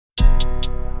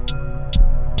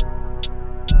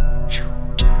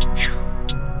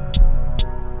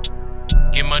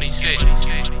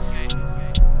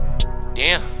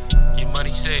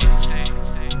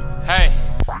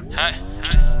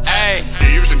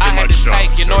I had to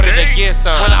take in order to get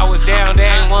some. When I was down, they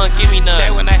ain't one give me none. They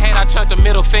when they hate, I chunked the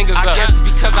middle fingers up. I guess it's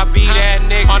because I be that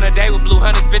nigga. On a day with blue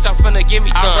hunters, bitch, I'm finna give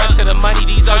me some. I run to the money,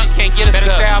 these OGs can't get us.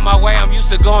 Better stay out my way, I'm used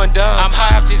to going dumb. I'm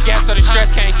high off this gas, so the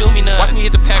stress can't do me none. Watch me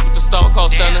hit the pack with the stone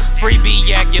cold stunner. Free B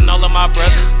yakking all of my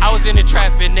brothers. I was in the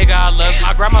trap, and nigga, I love it.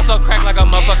 I grab myself crack like a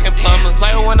motherfucking plumber.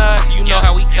 Play with one of us, you know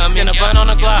how we come. Send a bun on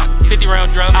the Glock, 50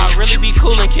 round drum. I really be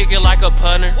cool and kick it like a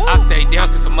punter. I stay down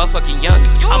since a motherfucking young.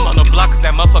 I'm on the block cause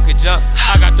that motherfucker jump.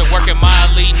 I got to work in my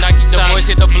elite Nike socks. The boys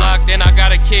hit the block, then I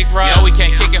gotta kick rock. Yo, we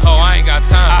can't kick it, ho, I ain't got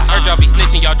time. I heard y'all be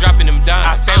snitching, y'all dropping them dimes.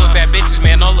 I stay with bad bitches,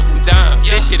 man, all of them dimes.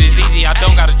 This shit is easy, I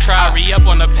don't gotta try. I re-up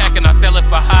on the pack and I sell it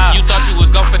for high. You thought you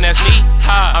was gon' finesse me?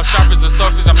 Ha, I'm sharp as a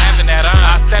swordfish, I'm having that on.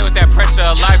 I stay with that pressure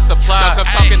of life supply. Don't come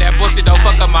talking that bullshit, don't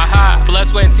fuck up my high. Blood,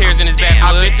 sweat, and tears in his back.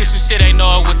 I been through some shit, ain't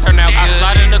know it would turn out good. I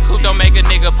slide in the coupe, don't make a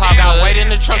nigga pop. Got weight in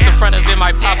the trunk, the front of it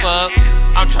might pop up.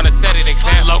 I'm tryna set it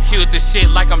example. Low key with the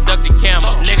shit like I'm ducking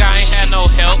camel. Nigga, I ain't had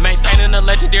no help. Maintaining a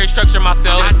legendary structure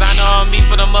myself. Designer on me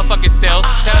for the motherfucking stealth.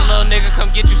 Tell a little nigga come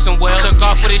get you some well. Took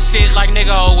off with this shit like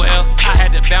nigga, oh well. I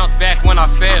had to bounce back when I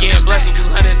fell. Getting blessed with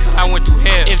blue hunters cause I went through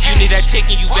hell. If you need that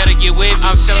chicken, you better get with me.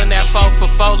 I'm selling that 4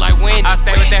 for 4 like Wendy. I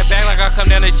stay with that bag like I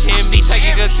come down the chimney.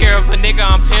 Taking good care of a nigga,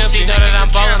 I'm pimping. Know that I'm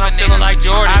ballin', I'm feeling like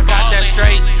Jordan. I got that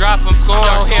straight drop, I'm scoring.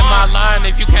 Don't hit my line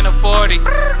if you can't afford it.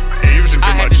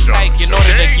 I had to take in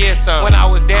order to get some. When I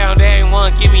was down, they ain't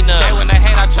one give me none. They when they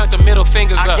hate, I chunked the middle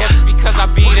fingers up. I guess it's because I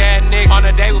be that nigga. On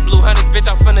a day with blue hunters, bitch,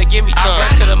 I'm finna give me some. I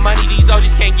run to the money, these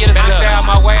OGs can't get us. Better stay out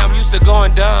my way, I'm used to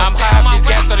going dumb. I'm high off this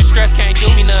gas, so the stress can't do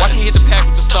me none. Watch me hit the pack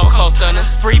with the stone cold stunner.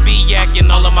 Free B yakking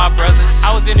all of my brothers. I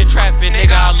was in the trap, and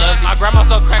nigga, I loved it. I grab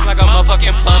myself crack like a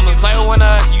motherfucking plumber. Play with one of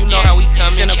us, you know how we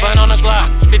coming. Send a bun on the Glock,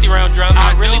 50 round drum.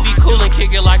 I really be cool and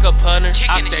kick it like a punter.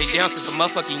 I stay down since a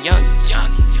motherfucking young.